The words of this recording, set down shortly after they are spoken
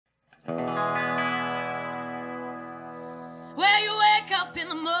up in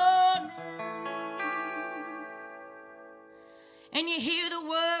the morning and you hear the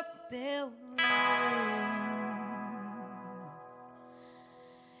work bell ring,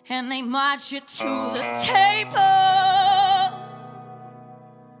 and they march you to the table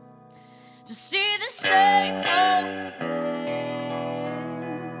to see the same old thing.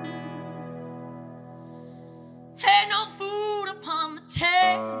 Ain't no food upon the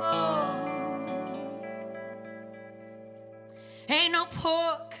table, ain't no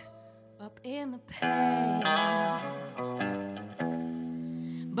pork up in the pan,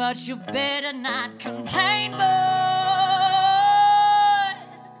 but you better not complain, boy.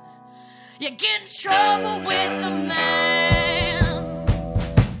 You get in trouble with the man.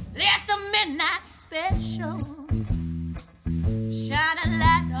 Let the midnight special